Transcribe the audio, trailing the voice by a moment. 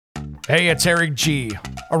Hey, it's Eric G.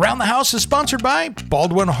 Around the House is sponsored by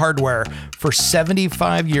Baldwin Hardware. For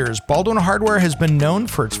 75 years, Baldwin Hardware has been known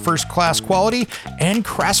for its first-class quality and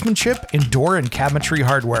craftsmanship in door and cabinetry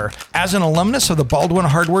hardware. As an alumnus of the Baldwin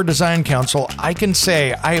Hardware Design Council, I can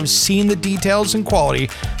say I have seen the details and quality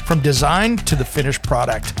from design to the finished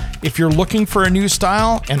product. If you're looking for a new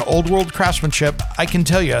style and old-world craftsmanship, I can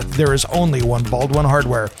tell you there is only one Baldwin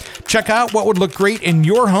Hardware. Check out what would look great in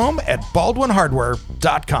your home at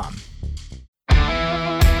baldwinhardware.com.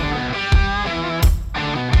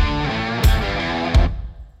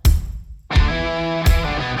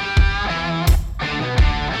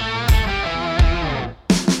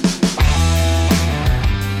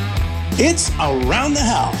 It's Around the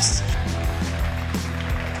House.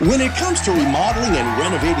 When it comes to remodeling and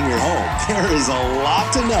renovating your home, there is a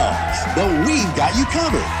lot to know, but we've got you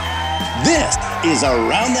covered. This is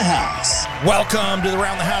Around the House. Welcome to the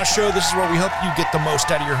Around the House show. This is where we help you get the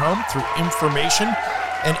most out of your home through information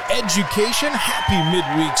and education. Happy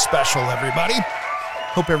midweek special, everybody.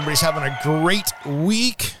 Hope everybody's having a great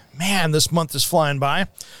week. Man, this month is flying by.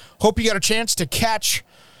 Hope you got a chance to catch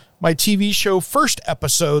my TV show first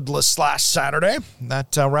episode last Saturday,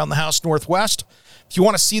 that Around the House Northwest. If you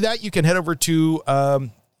want to see that, you can head over to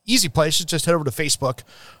easy places. Just head over to Facebook,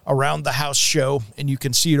 Around the House Show, and you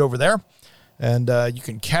can see it over there. And you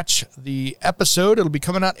can catch the episode. It'll be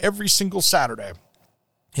coming out every single Saturday.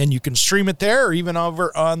 And you can stream it there, or even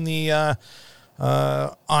over on the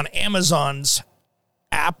on Amazon's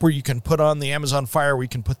app, where you can put on the Amazon Fire, where you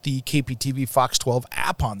can put the KPTV Fox 12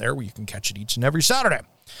 app on there, where you can catch it each and every Saturday.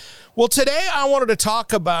 Well, today I wanted to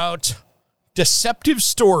talk about deceptive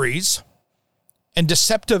stories and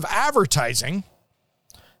deceptive advertising,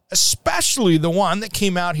 especially the one that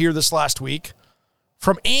came out here this last week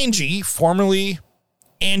from Angie, formerly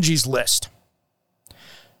Angie's List.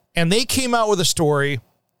 And they came out with a story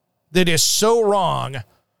that is so wrong,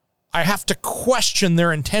 I have to question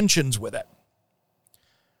their intentions with it.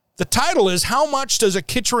 The title is, How Much Does a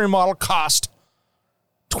Kitchen Remodel Cost?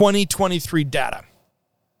 2023 Data.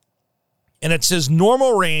 And it says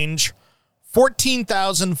normal range,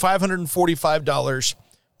 $14,545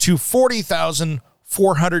 to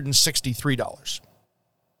 $40,463.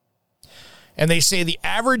 And they say the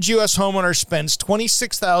average U.S. homeowner spends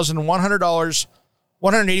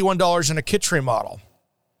 $181 in a kitchen remodel.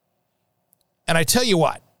 And I tell you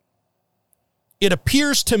what, it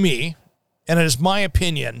appears to me, and it is my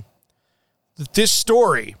opinion, that this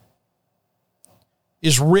story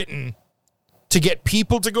is written to get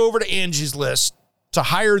people to go over to Angie's List, to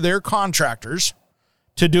hire their contractors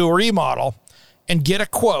to do a remodel and get a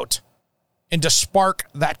quote, and to spark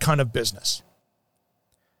that kind of business.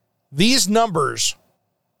 These numbers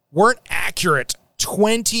weren't accurate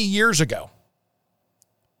 20 years ago,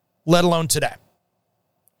 let alone today.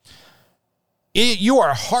 You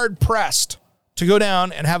are hard-pressed to go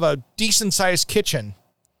down and have a decent-sized kitchen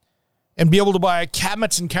and be able to buy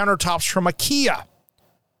cabinets and countertops from IKEA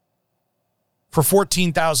for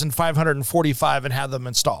 $14,545 and have them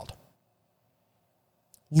installed.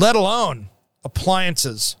 Let alone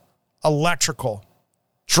appliances, electrical,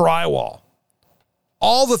 drywall,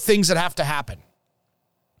 all the things that have to happen.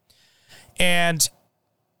 And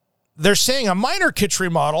they're saying a minor kitchen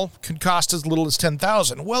remodel can cost as little as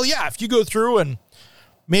 $10,000. Well, yeah, if you go through and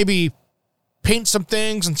maybe paint some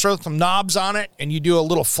things and throw some knobs on it and you do a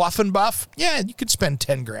little fluff and buff, yeah, you could spend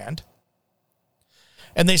 $10,000.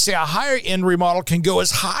 And they say a higher end remodel can go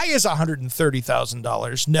as high as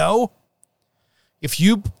 $130,000. No. If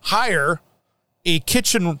you hire a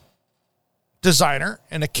kitchen designer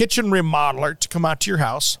and a kitchen remodeler to come out to your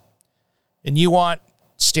house, and you want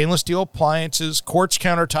stainless steel appliances, quartz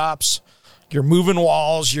countertops, you're moving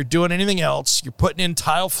walls, you're doing anything else, you're putting in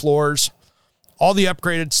tile floors, all the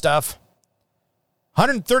upgraded stuff,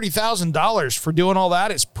 $130,000 for doing all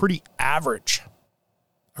that is pretty average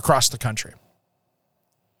across the country.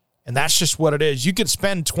 And that's just what it is. You could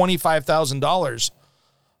spend $25,000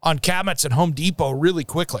 on cabinets at Home Depot really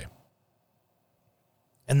quickly.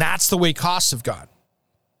 And that's the way costs have gone.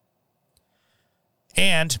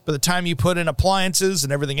 And by the time you put in appliances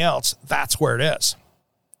and everything else, that's where it is.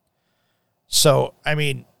 So, I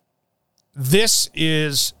mean, this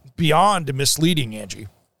is beyond misleading, Angie.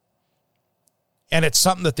 And it's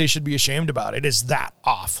something that they should be ashamed about. It is that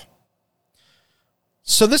off.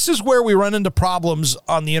 So this is where we run into problems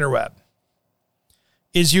on the interweb,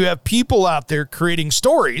 is you have people out there creating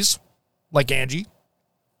stories like Angie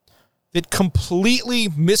that completely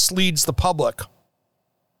misleads the public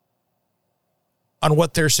on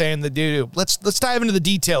what they're saying they do. Let's dive into the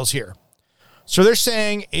details here. So they're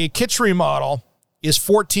saying a kitchen remodel is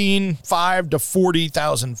 $14,500 to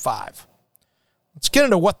 $40,500. Let's get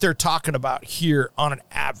into what they're talking about here on an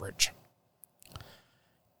average.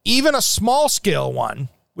 Even a small scale one,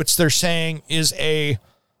 which they're saying is a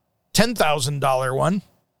 $10,000 one,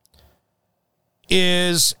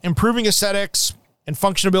 is improving aesthetics and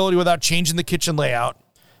functionality without changing the kitchen layout,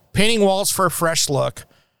 painting walls for a fresh look,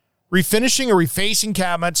 refinishing or refacing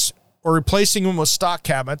cabinets or replacing them with stock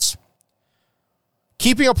cabinets,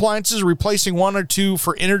 keeping appliances, replacing one or two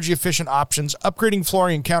for energy-efficient options, upgrading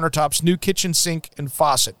flooring and countertops, new kitchen sink and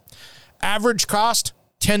faucet. Average cost,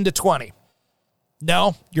 $10,000 to $20,000.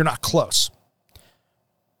 No, you're not close.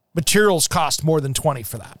 Materials cost more than $20,000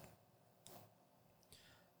 for that.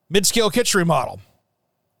 Mid-scale kitchen remodel.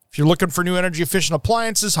 If you're looking for new energy-efficient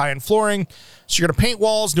appliances, high-end flooring, so you're going to paint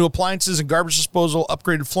walls, new appliances and garbage disposal,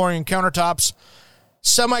 upgraded flooring and countertops,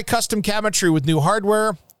 semi-custom cabinetry with new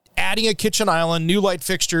hardware, adding a kitchen island, new light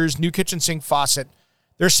fixtures, new kitchen sink faucet.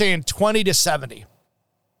 They're saying $20,000 to $70,000.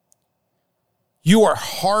 You are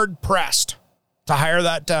hard-pressed to hire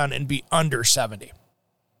that done and be under $70,000.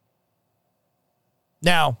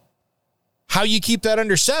 Now, how you keep that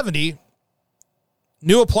under $70,000,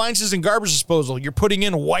 new appliances and garbage disposal. You're putting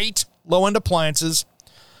in white low-end appliances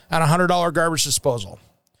at $100 garbage disposal.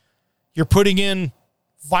 You're putting in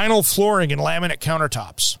vinyl flooring and laminate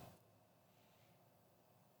countertops.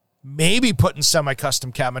 Maybe putting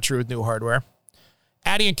semi-custom cabinetry with new hardware.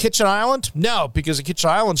 Adding a kitchen island? No, because a kitchen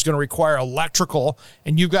island is going to require electrical,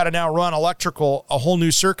 and you've got to now run electrical, a whole new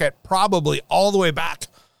circuit, probably all the way back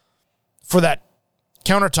for that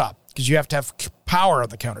countertop, because you have to have power on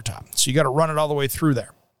the countertop. So you got to run it all the way through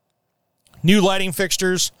there. New lighting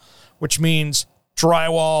fixtures, which means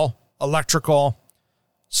drywall, electrical.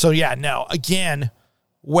 So yeah, no, again,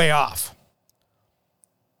 way off.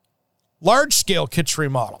 Large scale kitchen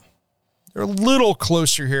remodel. They're a little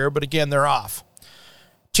closer here, but again, they're off.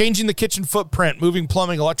 Changing the kitchen footprint, moving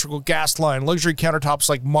plumbing, electrical, gas line, luxury countertops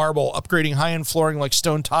like marble, upgrading high-end flooring like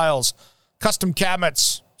stone tiles, custom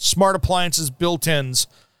cabinets, smart appliances, built-ins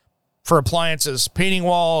for appliances, painting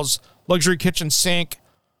walls, luxury kitchen sink,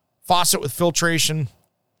 faucet with filtration.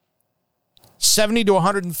 $70,000 to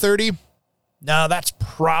 $130,000. No, that's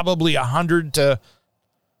probably $100,000 to,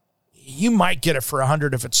 you might get it for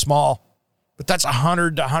 $100,000 if it's small, but that's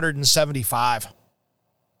 $100,000 to $175,000.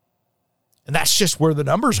 And that's just where the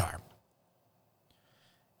numbers are.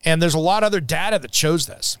 And there's a lot of other data that shows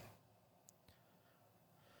this.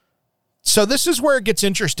 So this is where it gets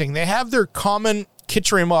interesting. They have their common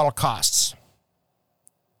kitchen remodel costs.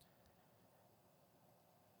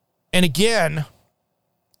 And again,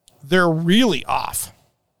 they're really off.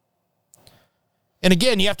 And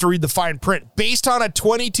again, you have to read the fine print. Based on a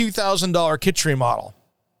 $22,000 kitchen remodel,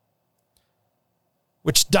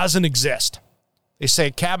 which doesn't exist. They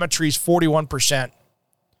say cabinetry is 41%.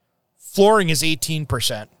 Flooring is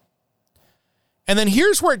 18%. And then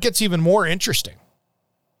here's where it gets even more interesting.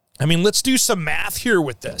 I mean, let's do some math here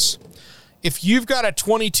with this. If you've got a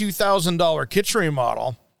 $22,000 kitchen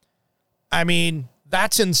remodel, I mean,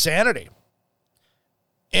 that's insanity.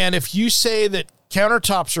 And if you say that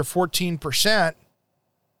countertops are 14%,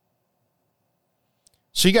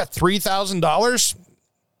 so you got $3,000,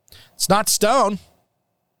 it's not stone.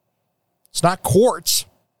 It's not quartz.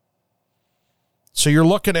 So you're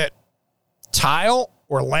looking at tile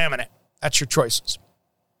or laminate. That's your choices.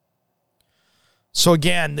 So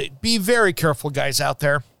again, be very careful, guys out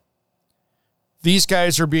there. These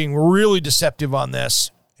guys are being really deceptive on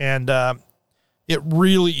this, and it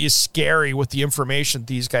really is scary with the information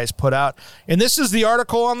these guys put out. And this is the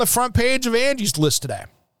article on the front page of Angie's List today.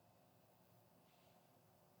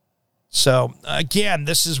 So again,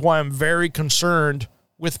 this is why I'm very concerned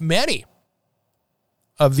with many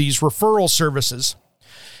of these referral services.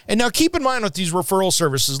 And now keep in mind with these referral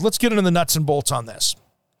services, let's get into the nuts and bolts on this.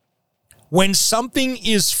 When something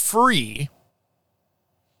is free,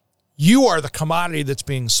 you are the commodity that's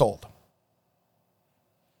being sold.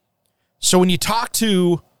 So when you talk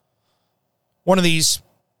to one of these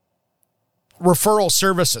referral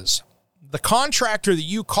services, the contractor that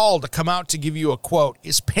you call to come out to give you a quote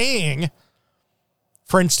is paying,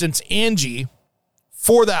 for instance, Angie,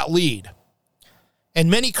 for that lead. And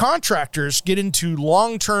many contractors get into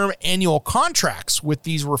long-term annual contracts with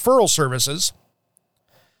these referral services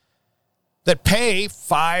that pay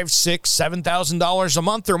 $5,000, $6,000, $7,000 a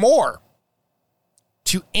month or more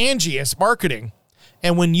to Angie as marketing.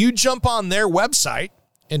 And when you jump on their website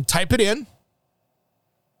and type it in,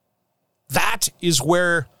 that is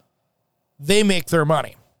where they make their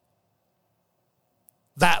money.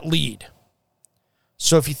 That lead.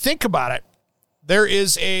 So if you think about it, there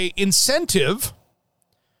is an incentive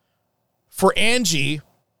for Angie,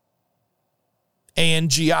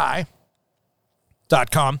 ANGI.com,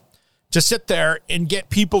 to sit there and get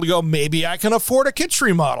people to go, maybe I can afford a kitchen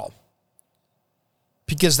remodel.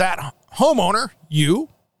 Because that homeowner, you,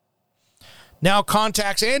 now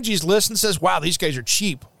contacts Angie's List and says, wow, these guys are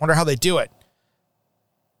cheap. Wonder how they do it.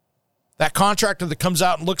 That contractor that comes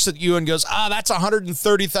out and looks at you and goes, that's a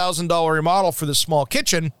 $130,000 remodel for this small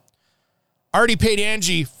kitchen. Already paid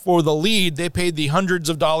Angie for the lead. They paid the hundreds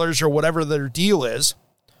of dollars or whatever their deal is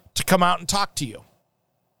to come out and talk to you.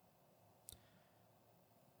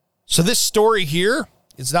 So this story here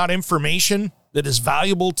is not information that is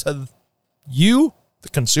valuable to you, the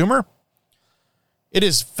consumer. It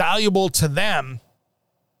is valuable to them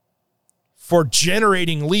for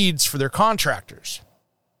generating leads for their contractors.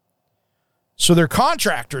 So their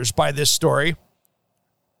contractors, by this story,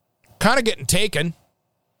 kind of getting taken,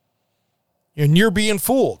 and you're being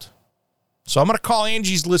fooled. So I'm going to call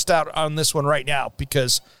Angie's List out on this one right now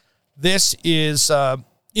because this is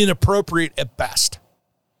inappropriate at best.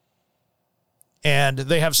 And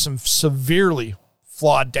they have some severely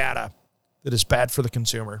flawed data that is bad for the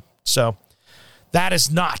consumer. So that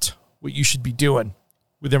is not what you should be doing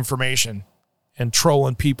with information and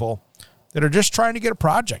trolling people that are just trying to get a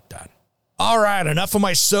project done. All right, enough of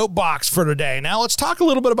my soapbox for today. Now let's talk a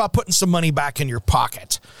little bit about putting some money back in your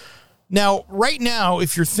pocket. Now, right now,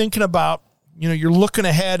 if you're thinking about, you're looking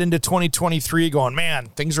ahead into 2023 going, man,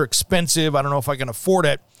 things are expensive. I don't know if I can afford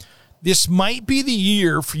it. This might be the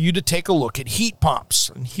year for you to take a look at heat pumps.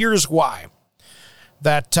 And here's why.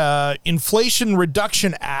 That Inflation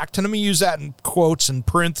Reduction Act, and let me use that in quotes and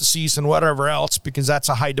parentheses and whatever else, because that's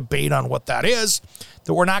a high debate on what that is,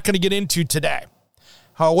 that we're not going to get into today.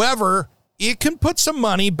 However, it can put some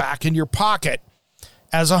money back in your pocket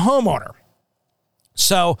as a homeowner.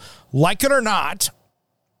 So, like it or not,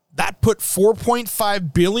 that put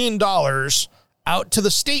 $4.5 billion out to the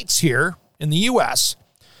states here in the U.S.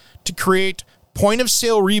 to create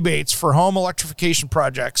point-of-sale rebates for home electrification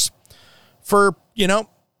projects for,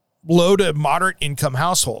 low to moderate income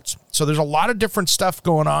households. So there's a lot of different stuff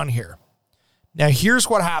going on here. Now, here's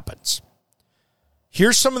what happens.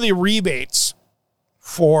 Here's some of the rebates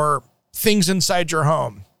for things inside your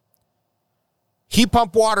home. Heat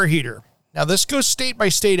pump water heater. Now, this goes state by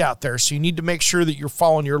state out there, so you need to make sure that you're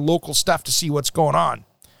following your local stuff to see what's going on.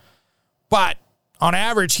 But on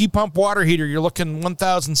average, heat pump water heater, you're looking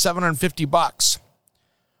 $1,750.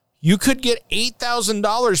 You could get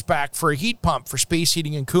 $8,000 back for a heat pump for space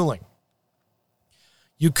heating and cooling.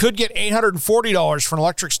 You could get $840 for an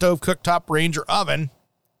electric stove, cooktop, range, or oven,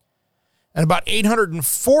 and about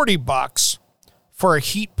 $840 for a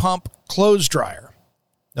heat pump clothes dryer.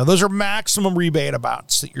 Now, those are maximum rebate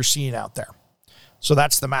amounts that you're seeing out there. So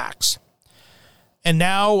that's the max. And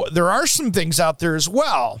now there are some things out there as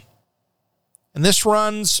well. And this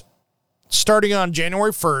runs starting on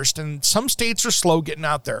January 1st, and some states are slow getting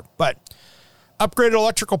out there. But upgraded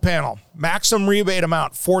electrical panel, maximum rebate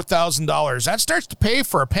amount, $4,000. That starts to pay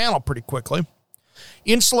for a panel pretty quickly.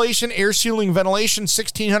 Insulation, air sealing, ventilation,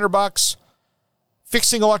 $1,600.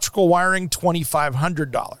 Fixing electrical wiring,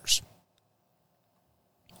 $2,500.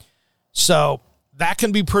 So that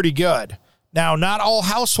can be pretty good. Now, not all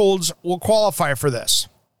households will qualify for this.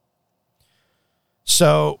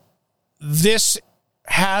 So this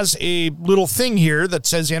has a little thing here that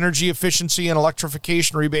says energy efficiency and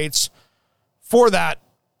electrification rebates for that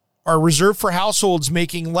are reserved for households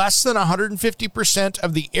making less than 150%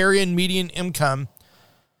 of the area median income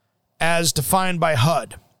as defined by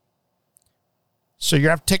HUD. So you're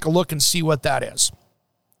going to have to take a look and see what that is.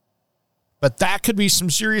 But that could be some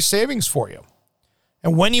serious savings for you.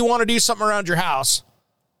 And when you want to do something around your house,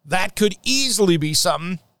 that could easily be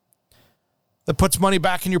something that puts money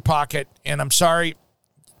back in your pocket. And I'm sorry,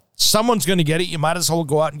 someone's going to get it. You might as well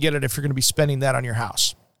go out and get it if you're going to be spending that on your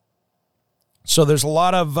house. So there's a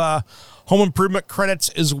lot of home improvement credits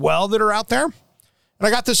as well that are out there. And I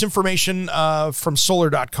got this information from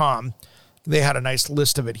solar.com. They had a nice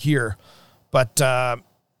list of it here. But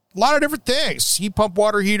a lot of different things. Heat pump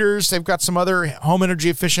water heaters. They've got some other home energy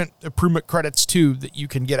efficient improvement credits too that you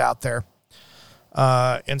can get out there.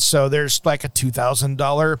 And so there's like a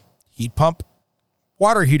 $2,000 heat pump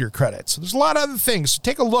water heater credit. So there's a lot of other things. So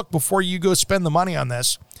take a look before you go spend the money on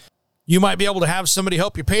this. You might be able to have somebody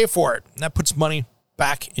help you pay for it. And that puts money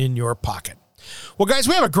back in your pocket. Well, guys,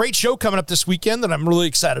 we have a great show coming up this weekend that I'm really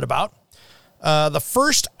excited about. The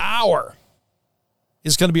first hour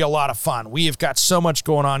is going to be a lot of fun. We have got so much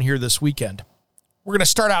going on here this weekend. We're going to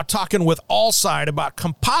start out talking with Allside about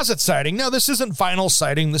composite siding. Now, this isn't vinyl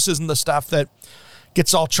siding. This isn't the stuff that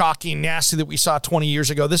gets all chalky and nasty that we saw 20 years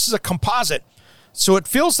ago. This is a composite So it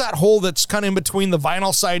fills that hole that's kind of in between the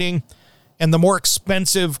vinyl siding and the more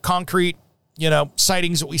expensive concrete,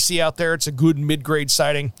 sidings that we see out there. It's a good mid-grade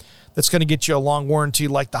siding that's going to get you a long warranty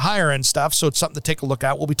like the higher-end stuff. So it's something to take a look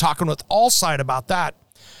at. We'll be talking with Allside about that.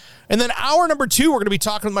 And then hour number 2, we're going to be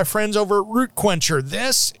talking with my friends over at Root Quencher.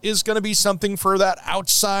 This is going to be something for that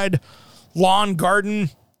outside lawn,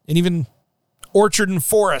 garden, and even orchard and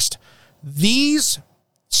forest. These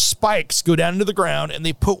spikes go down into the ground and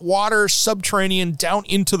they put water subterranean down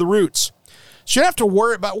into the roots. So you don't have to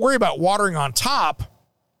worry about watering on top.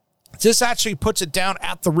 This actually puts it down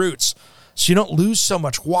at the roots so you don't lose so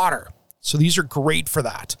much water. So these are great for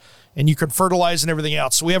that. And you can fertilize and everything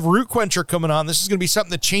else. So we have Root Quencher coming on. This is going to be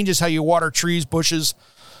something that changes how you water trees, bushes,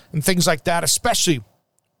 and things like that, especially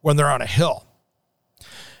when they're on a hill.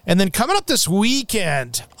 And then coming up this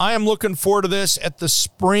weekend, I am looking forward to this at the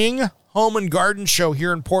Spring Home and Garden Show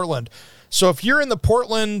here in Portland. So if you're in the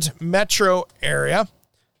Portland metro area,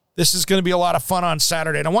 this is going to be a lot of fun on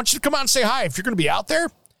Saturday. And I want you to come out and say hi. If you're going to be out there,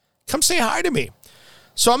 come say hi to me.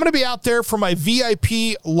 So I'm going to be out there for my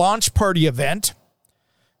VIP launch party event.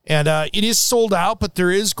 And it is sold out, but there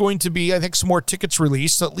is going to be, I think, some more tickets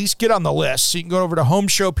released. So at least get on the list. So you can go over to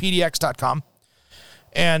homeshowpdx.com.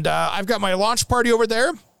 And I've got my launch party over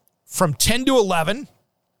there from 10 to 11.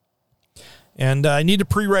 And I need to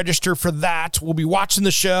pre-register for that. We'll be watching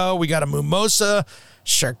the show. We got a mimosa,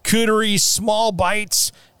 charcuterie, small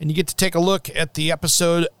bites, and you get to take a look at the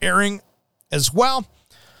episode airing as well.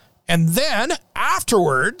 And then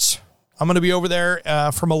afterwards, I'm going to be over there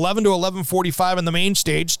from 11 to 11:45 on the main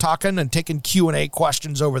stage talking and taking Q&A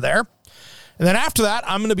questions over there. And then after that,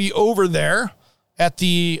 I'm going to be over there at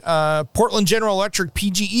the Portland General Electric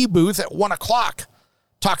PGE booth at 1 o'clock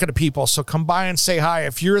talking to people. So come by and say hi.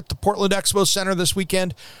 If you're at the Portland Expo Center this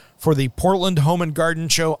weekend for the Portland Home and Garden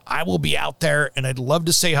Show, I will be out there, and I'd love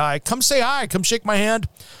to say hi. Come say hi. Come shake my hand.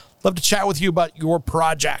 Love to chat with you about your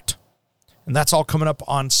project. And that's all coming up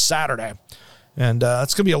on Saturday. And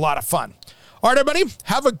it's going to be a lot of fun. All right, everybody,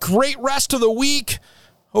 have a great rest of the week.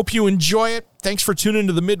 Hope you enjoy it. Thanks for tuning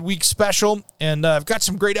into the midweek special. And I've got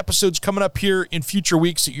some great episodes coming up here in future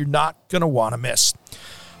weeks that you're not going to want to miss.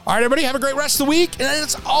 All right, everybody, have a great rest of the week. And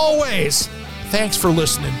as always, thanks for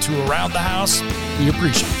listening to Around the House. We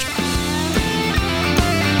appreciate you.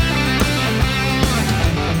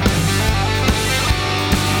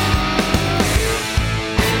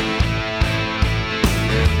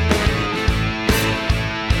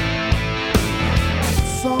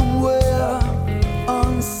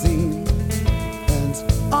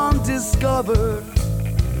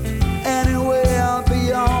 Anywhere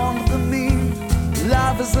beyond the mean,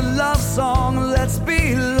 life is a love song, let's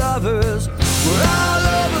be lovers. We're all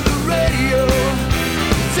over the radio,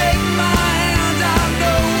 take my hand, I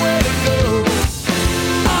know where to go.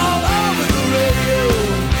 All over the radio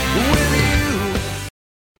with you.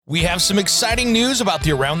 We have some exciting news about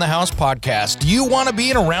the Around the House podcast. Do you want to be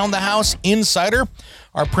an Around the House insider?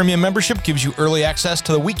 Our premium membership gives you early access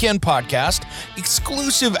to the weekend podcast,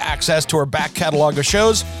 exclusive access to our back catalog of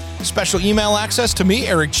shows, special email access to me,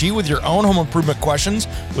 Eric G., with your own home improvement questions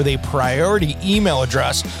with a priority email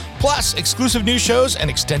address, plus exclusive new shows and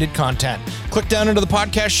extended content. Click down into the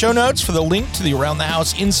podcast show notes for the link to the Around the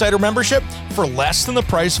House Insider membership for less than the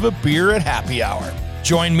price of a beer at happy hour.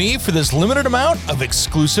 Join me for this limited amount of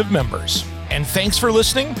exclusive members. And thanks for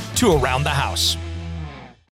listening to Around the House.